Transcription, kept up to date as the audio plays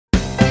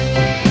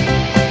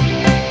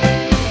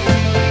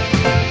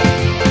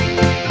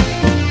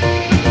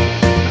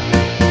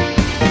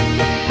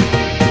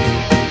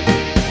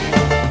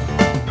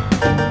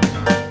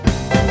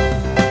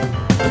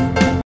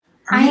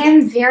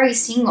very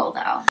single,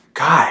 though.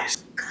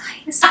 Guys.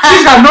 Guys. She's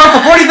got north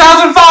of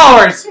 40,000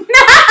 followers!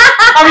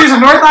 I'm using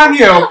north on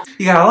you.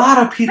 You got a lot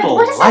of people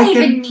what does liking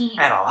that even mean?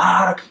 and a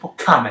lot of people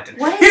commenting.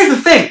 What is Here's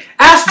the thing.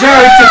 Ask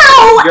Jerry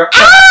Ow!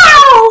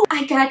 Ow!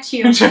 I got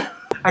you.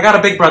 I got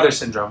a big brother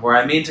syndrome where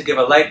I mean to give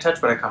a light touch,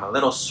 but I come a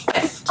little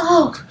swift.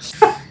 Oh.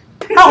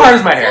 How hard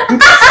is my hair?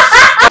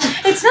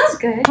 It smells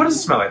good. What does it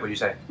smell like, would you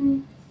say?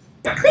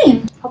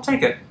 Clean. I'll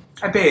take it.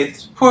 I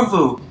bathed. Pour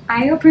vous.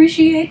 I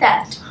appreciate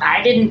that.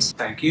 I didn't.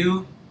 Thank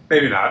you.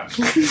 Maybe not.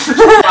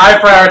 I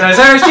prioritize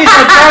her. She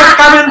said Jerry's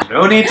coming.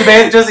 No need to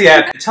bathe just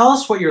yet. Tell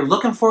us what you're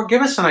looking for.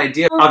 Give us an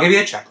idea. I'll give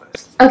you a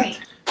checklist. Okay.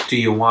 Do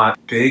you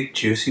want big,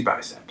 juicy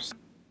biceps?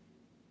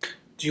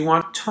 Do you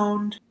want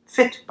toned,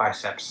 fit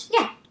biceps?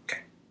 Yeah.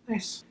 Okay.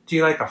 Nice. Do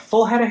you like a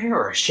full head of hair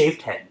or a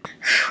shaved head?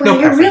 Well,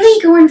 you're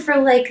really going for,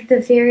 like, the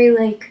very,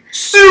 like...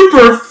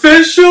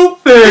 superficial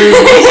things.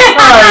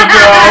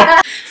 I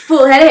know.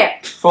 Full head of hair.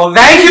 Full,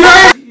 thank you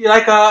very much. You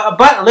like a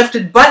butt, a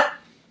lifted butt?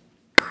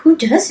 Who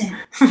doesn't?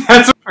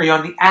 Are you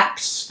on the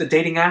apps, the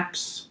dating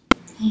apps?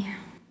 Yeah.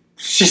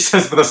 She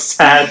says with a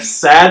sad,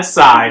 sad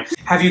sigh.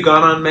 Have you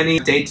gone on many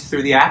dates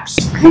through the apps?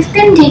 I've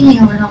been dating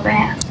a little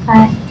bit,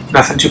 but...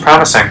 Nothing too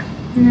promising.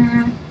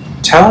 No.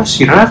 Tell us,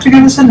 you don't have to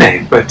give us a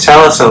name, but tell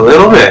us a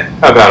little bit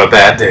about a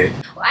bad date.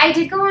 Well, I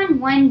did go on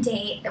one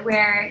date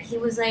where he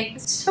was like,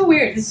 "This is so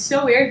weird, this is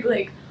so weird,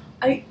 like,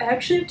 I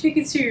actually have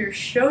tickets to your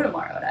show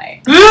tomorrow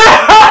night."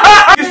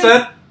 You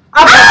said,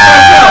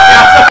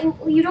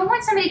 You don't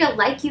want somebody to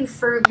like you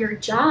for your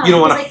job. You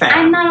don't want a like, fan.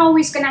 I'm not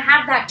always going to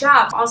have that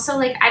job. Also,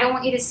 like, I don't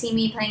want you to see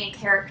me playing a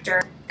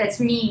character that's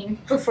mean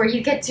before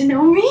you get to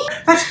know me.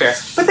 That's fair.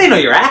 But they know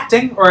you're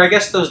acting, or I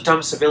guess those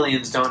dumb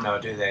civilians don't know,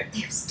 do they?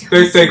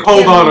 They think,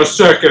 hold on a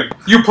second,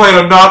 you played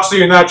a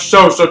Nazi in that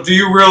show, so do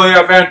you really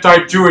have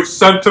anti-Jewish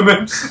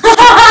sentiments?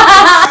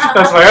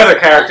 That's my other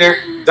character.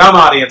 Dumb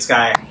audience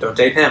guy. Don't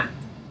date him.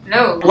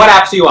 No. What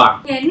apps are you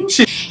on? Hinge.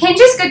 Hinge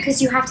is good because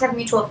you have to have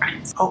mutual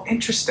friends. Oh,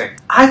 interesting.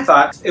 I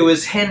thought it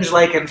was Hinge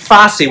like in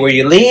Fosse, where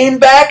you lean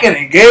back and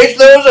engage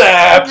those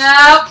apps.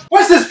 Nope.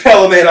 What's this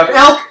pillow made of,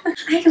 elk?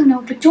 I don't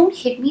know, but don't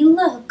hit me,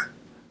 look.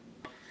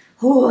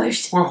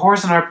 Whores. We're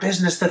whores in our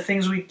business. The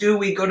things we do,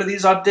 we go to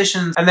these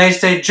auditions, and they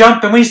say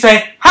jump, and we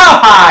say, how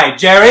high,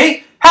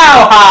 Jerry?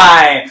 How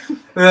high?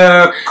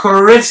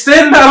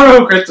 Kristen? I don't know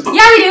who Kristen is.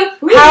 Yeah,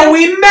 we do. How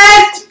we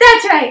met!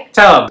 That's right.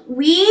 Tell them.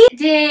 We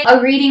did a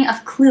reading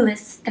of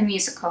Clueless, the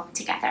musical,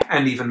 together.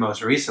 And even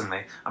most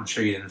recently, I'm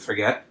sure you didn't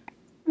forget.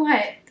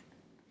 What?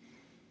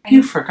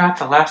 You forgot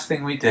the last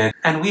thing we did,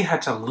 and we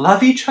had to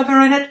love each other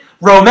in it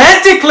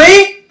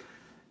romantically,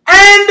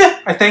 and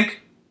I think.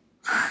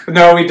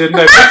 No, we didn't.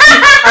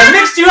 I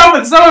mixed you up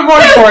with someone more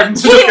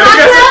important. Kate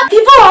Rockwell?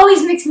 People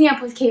always mix me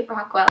up with Kate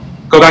Rockwell.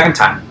 Go back in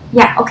time.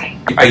 Yeah, okay.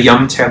 A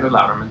young Taylor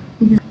Louderman.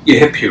 You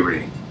hit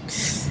puberty.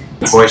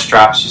 The voice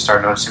drops, you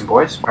start noticing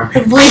boys.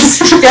 The voice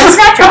does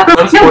not drop.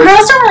 No,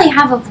 girls don't really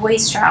have a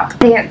voice drop.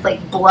 They have,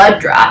 like, blood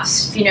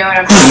drops, if you know what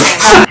I'm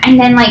talking about. And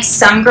then, like,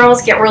 some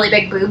girls get really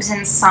big boobs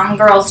and some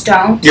girls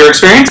don't. Your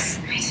experience?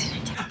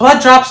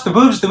 Blood drops, the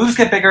boobs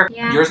get bigger.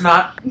 Yeah. Yours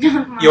not.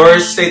 No,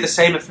 Yours stayed the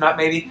same, if not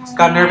maybe.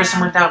 Got nervous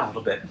and went down a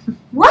little bit.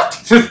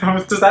 What? Does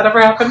that ever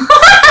happen?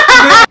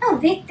 No,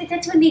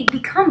 that's when they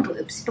become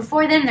boobs.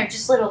 Before then, they're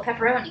just little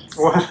pepperonis.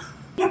 What?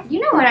 You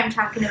know what I'm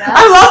talking about.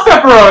 I love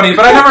pepperoni,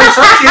 but I never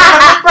associated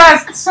it with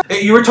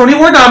breasts. You were Tony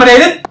Award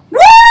nominated.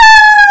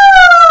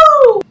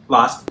 Woo!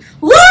 Lost.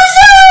 Loser!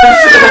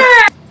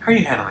 How are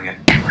you handling it?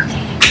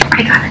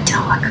 I got a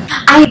dog.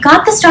 I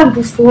got this dog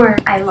before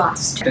I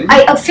lost her.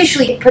 I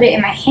officially put it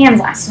in my hands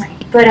last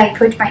night, but I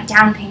put my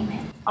down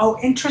payment. Oh,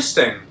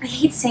 interesting. I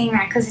hate saying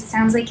that because it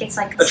sounds like it's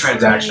like a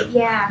transaction.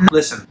 Yeah.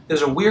 Listen,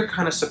 there's a weird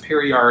kind of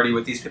superiority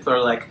with these people who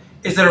are like,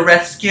 is it a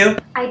rescue?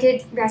 I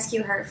did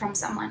rescue her from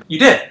someone. You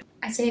did?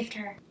 I saved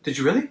her. Did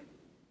you really?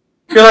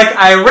 You're like,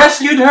 I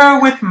rescued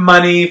her with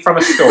money from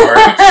a store.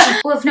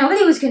 Well, if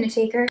nobody was going to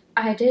take her,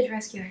 I did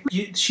rescue her.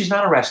 She's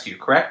not a rescue,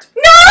 correct?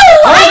 No!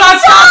 I'm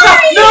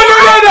sorry! No!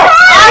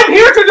 I'm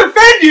here to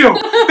defend you!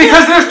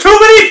 Because there's too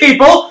many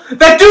people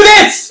that do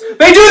this!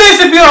 They do this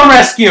if you don't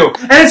rescue!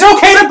 And it's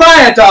okay to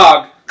buy a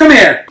dog! Come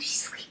here!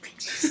 She's sleeping.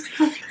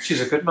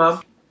 She's a good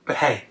mom, but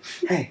hey,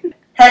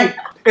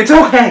 it's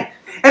okay!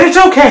 And it's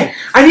okay!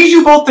 I need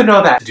you both to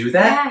know that. Do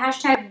that? Yeah,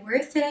 hashtag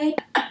worth it.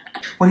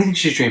 What do you think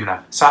she's dreaming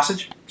of?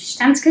 Sausage?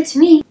 Sounds good to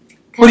me.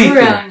 What do you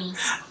think?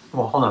 Pepperonis.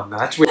 Well, hold on. Now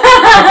that's weird.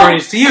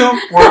 Pepperonis to you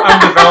were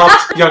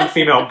undeveloped young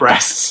female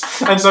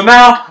breasts. And so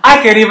now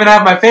I can't even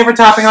have my favorite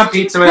topping on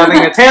pizza without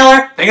thinking of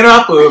Taylor, thinking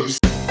about boobs.